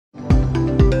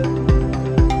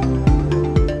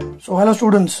So hello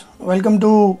students, welcome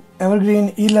to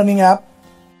Evergreen e-learning app.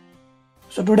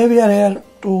 So today we are here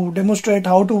to demonstrate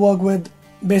how to work with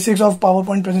basics of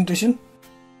PowerPoint presentation,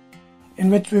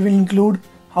 in which we will include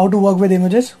how to work with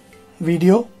images,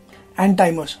 video and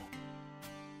timers.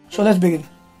 So let's begin.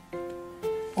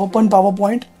 Open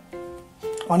PowerPoint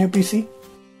on your PC.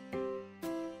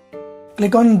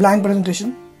 Click on blank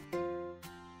presentation.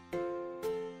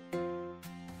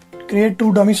 Create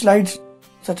two dummy slides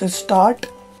such as start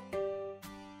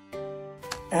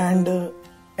and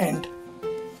end.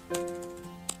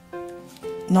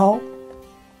 Now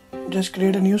just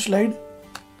create a new slide,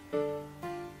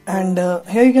 and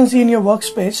here you can see in your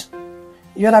workspace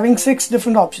you are having 6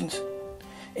 different options.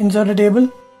 Insert a table,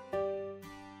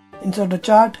 insert a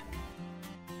chart,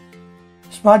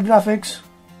 smart graphics,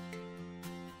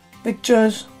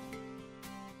 pictures,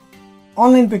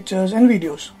 online pictures and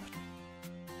videos.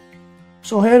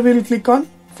 So here we will click on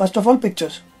first of all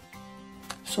pictures.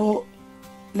 So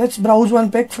let's browse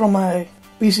one pic from my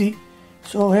PC.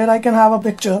 So here I can have a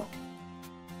picture.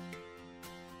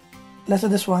 Let's say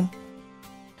this one.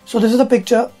 So this is the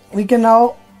picture. We can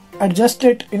now adjust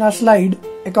it in our slide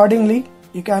accordingly.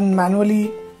 You can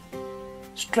manually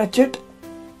stretch it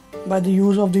by the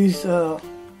use of these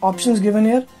options given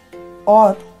here,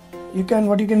 or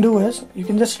what you can do is you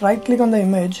can just right click on the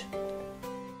image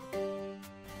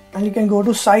and you can go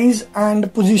to size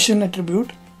and position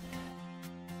attribute.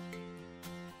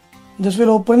 This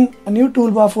will open a new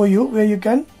toolbar for you where you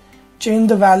can change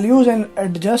the values and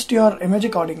adjust your image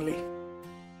accordingly.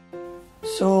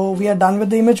 So we are done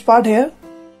with the image part here.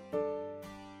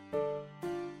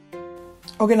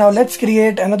 Okay, now let's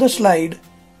create another slide,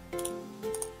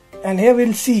 and here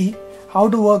we'll see how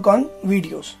to work on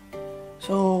videos.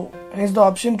 So here's the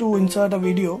option to insert a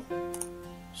video.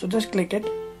 So just click it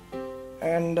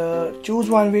and choose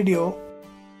one video.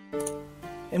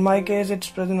 In my case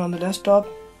it's present on the desktop,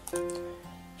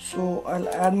 so I'll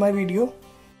add my video.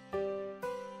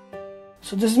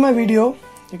 So this is my video.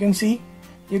 You can see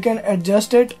you can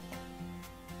adjust it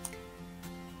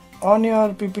on your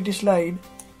PPT slide,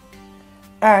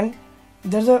 and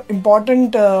there's an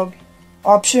important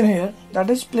option here, that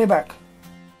is playback.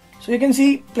 So you can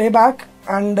see playback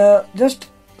and just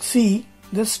see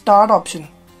this start option.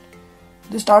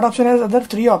 This start option has other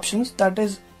 3 options, that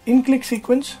is in click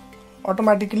sequence,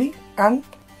 automatically and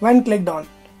when clicked on.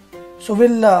 So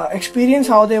we'll experience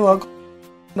how they work.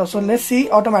 Now, so let's see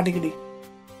automatically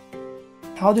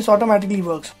how this automatically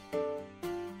works.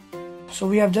 So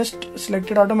we have just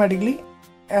selected automatically,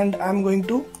 and I'm going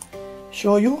to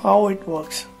show you how it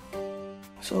works.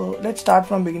 So let's start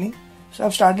from beginning. So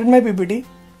I've started my PPT.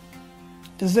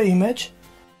 This is the image.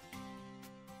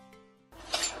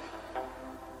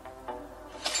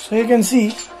 So you can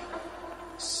see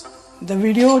the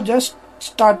video just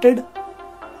started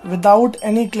without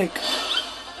any click.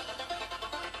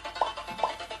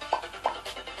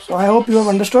 So I hope you have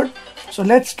understood. So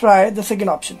let's try the second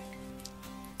option.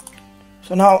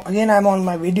 So now again I'm on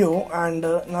my video, and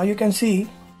now you can see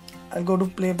I'll go to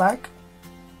playback.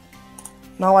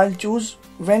 Now I'll choose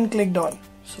when clicked on.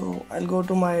 So I'll go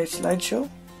to my slideshow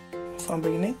from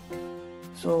beginning.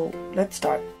 So let's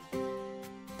start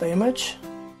the image,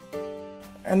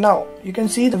 and now you can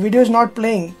see the video is not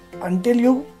playing until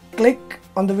you click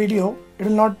on the video. It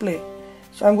will not play.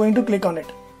 So I'm going to click on it.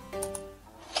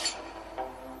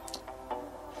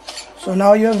 So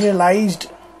now you have realized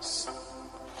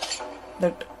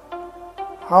that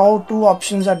how 2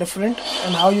 options are different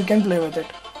and how you can play with it.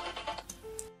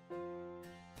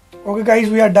 Okay guys,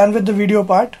 we are done with the video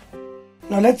part.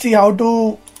 Now let's see how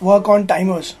to work on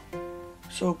timers.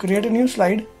 So create a new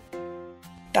slide.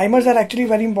 Timers are actually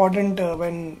very important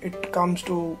when it comes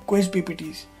to quiz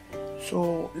PPTs.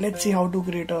 So let's see how to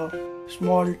create a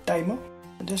small timer.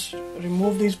 Just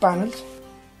remove these panels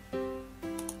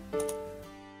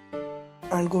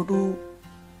and go to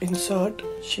insert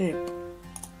shape.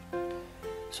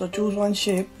 So choose one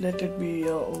shape, let it be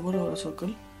a oval or a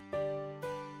circle.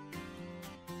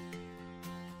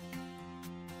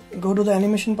 Go to the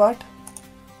animation part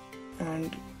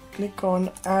and click on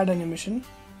add animation.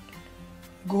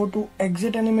 Go to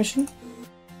exit animation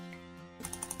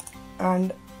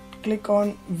and click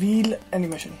on wheel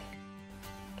animation.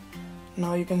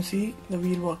 Now you can see the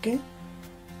wheel working,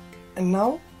 and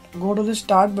now go to the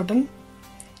start button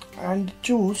and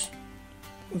choose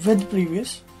with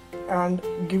previous and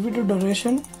give it a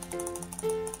duration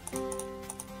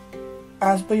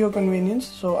as per your convenience.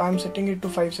 So I'm setting it to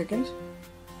 5 seconds,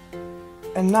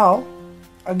 and now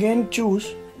again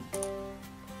choose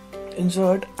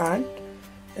insert and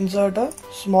insert a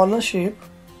smaller shape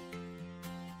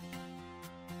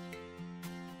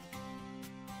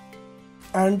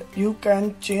and you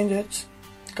can change its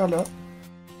color.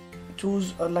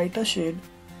 Choose a lighter shade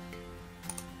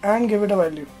and give it a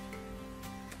value.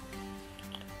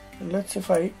 Let's say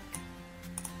 5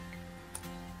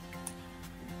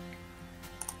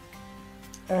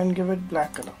 and give it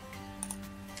black color,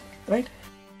 right?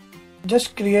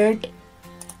 Just create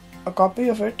a copy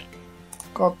of it,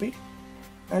 copy,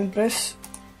 and press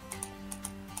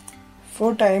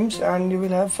 4 times and you will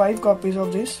have 5 copies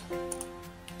of these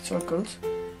circles,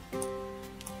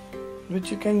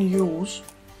 which you can use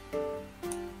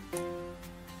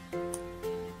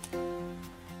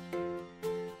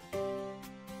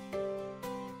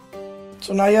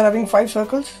so now you are having 5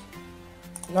 circles.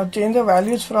 Now change the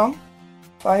values from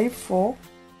 5, 4,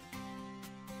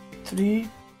 3,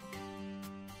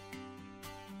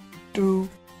 2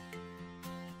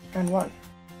 and 1.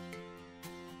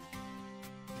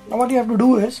 Now what you have to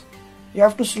do is you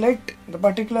have to select the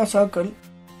particular circle.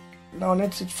 Now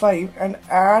let's say 5 and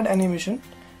add animation.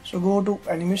 So go to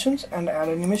animations and add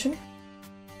animation,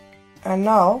 and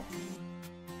now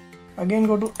again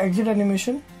go to exit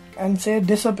animation and say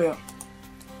disappear.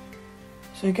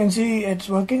 So you can see it's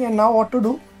working. And now what to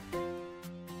do,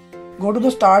 go to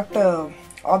the start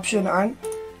option and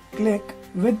click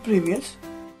with previous,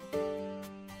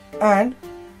 and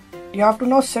you have to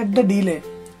now set the delay.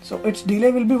 So its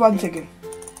delay will be 1 second.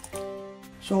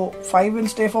 So 5 will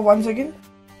stay for 1 second,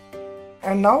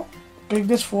 and now click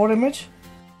this 4 image,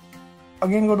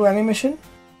 again go to animation,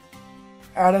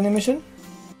 add animation,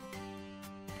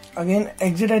 again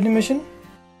exit animation,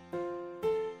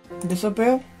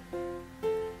 disappear,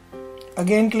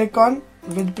 again click on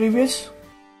with previous,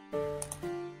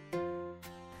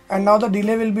 and now the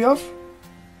delay will be of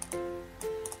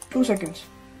 2 seconds.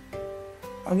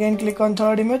 Again click on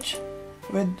third image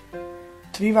with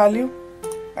 3 value,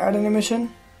 add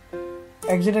animation,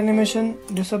 exit animation,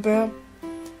 disappear,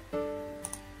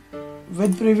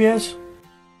 with previous,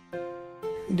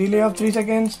 delay of 3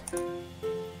 seconds.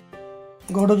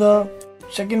 Go to the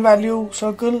second value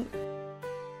circle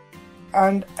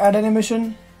and add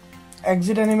animation,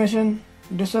 exit animation,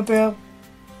 disappear,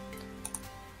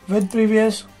 with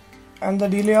previous, and the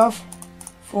delay of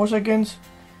 4 seconds.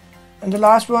 And the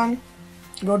last one,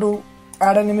 go to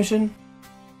add animation,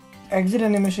 exit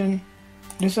animation,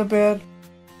 disappear,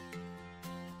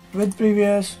 with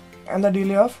previous, and the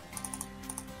delay of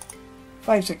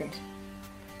 5 seconds.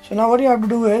 So now what you have to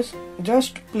do is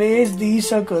just place these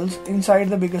circles inside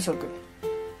the bigger circle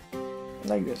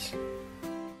like this.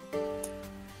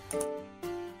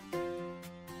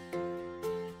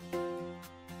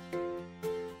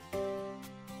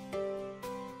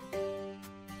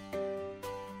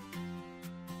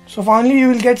 So finally you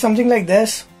will get something like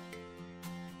this,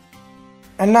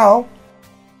 and now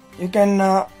you can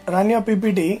run your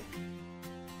PPT.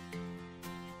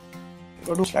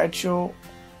 Go to slideshow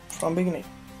from beginning,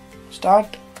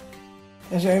 start,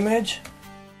 here's your image,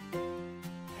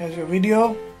 here's your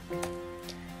video,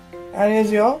 and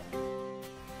here's your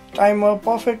timer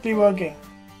perfectly working.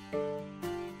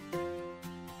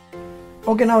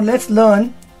 Okay, now let's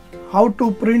learn how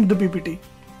to print the PPT.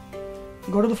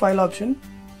 Go to the file option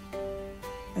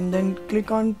and then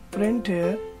click on print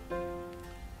here,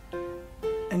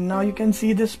 and now you can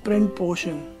see this print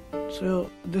portion. So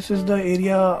this is the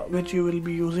area which you will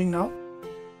be using now.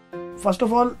 First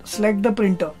of all, select the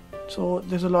printer. So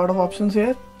there's a lot of options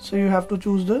here, so you have to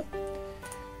choose the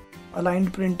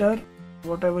aligned printer,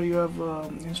 whatever you have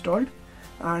installed,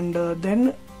 and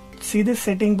then see this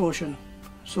setting portion.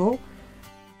 So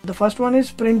the first one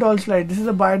is print all slide. This is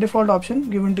a by default option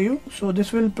given to you, so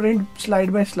this will print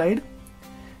slide by slide,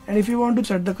 and if you want to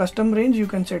set the custom range, you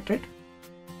can set it,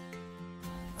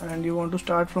 and you want to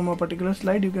start from a particular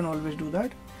slide, you can always do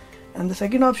that. And the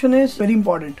second option is very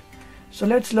important, so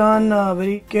let's learn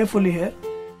very carefully here.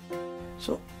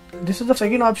 So this is the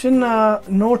second option,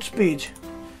 notes page.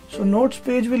 So notes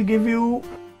page will give you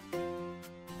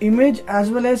image as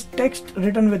well as text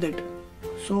written with it.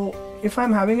 So if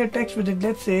I'm having a text with it,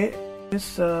 let's say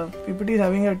this PPT is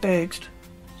having a text,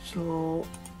 so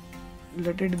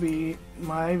let it be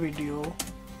my video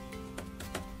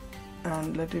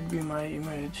and let it be my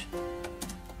image.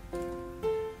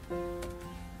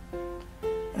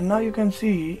 And now you can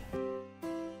see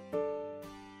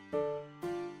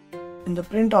in the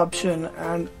print option,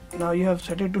 and now you have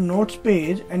set it to notes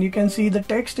page, and you can see the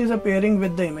text is appearing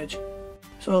with the image.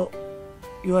 So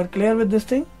you are clear with this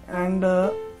thing, and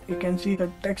you can see the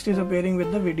text is appearing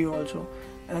with the video also.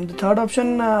 And the third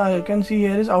option you can see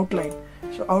here is outline.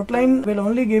 So outline will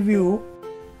only give you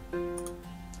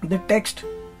the text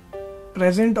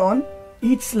present on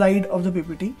each slide of the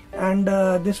PPT, and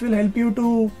this will help you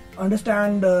to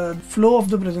understand the flow of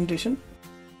the presentation,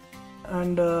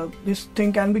 and this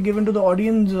thing can be given to the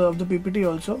audience of the PPT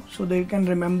also, so they can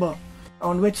remember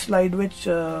on which slide which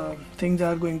things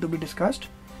are going to be discussed.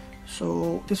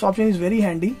 So this option is very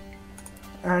handy.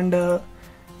 And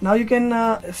now you can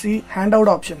see handout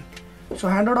option. So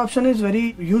handout option is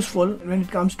very useful when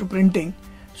it comes to printing.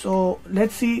 So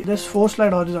let's see this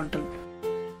 4-slide horizontal.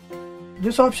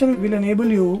 This option will enable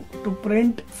you to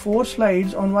print 4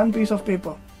 slides on one piece of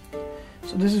paper.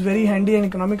 So this is very handy and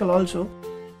economical also.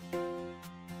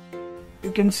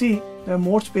 You can see there are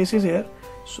more spaces here,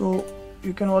 so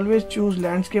you can always choose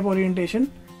landscape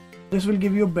orientation. This will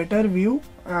give you a better view,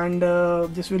 and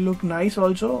this will look nice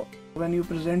also when you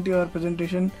present your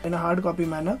presentation in a hard copy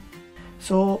manner.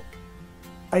 So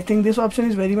I think this option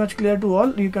is very much clear to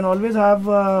all. You can always have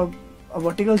a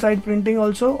vertical side printing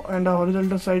also and a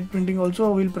horizontal side printing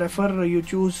also. We'll prefer you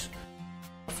choose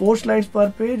 4 slides per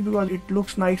page because it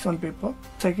looks nice on paper.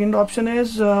 Second option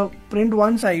is print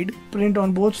one side, print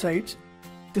on both sides.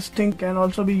 This thing can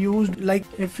also be used like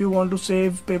if you want to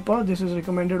save paper. This is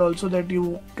recommended also that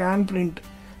you can print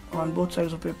on both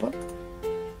sides of paper.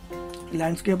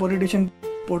 Landscape orientation,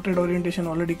 portrait orientation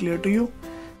already clear to you.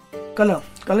 Color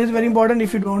is very important.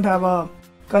 If you don't have a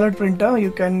colored printer,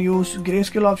 you can use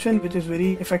grayscale option, which is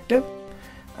very effective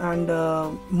and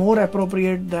more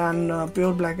appropriate than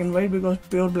pure black and white, because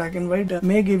pure black and white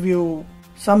may give you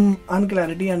some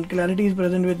unclarity, and clarity is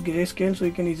present with grayscale, so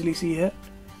you can easily see here.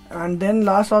 And then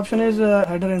last option is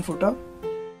header and footer.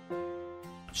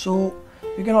 So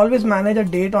you can always manage a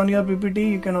date on your PPT.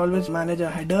 You can always manage a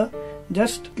header.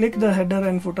 Just click the header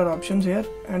and footer options here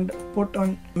and put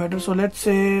on header. So let's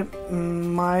say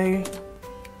my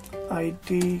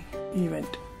IT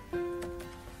event,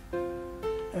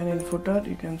 and in footer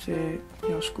you can say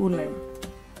your school name,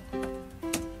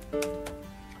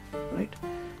 right?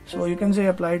 So you can say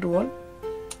apply to all.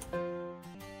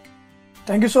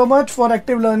 Thank you so much for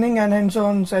active learning and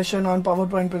hands-on session on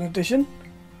PowerPoint presentation.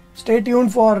 Stay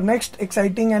tuned for next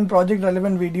exciting and project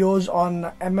relevant videos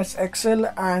on MS Excel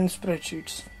and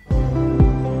spreadsheets.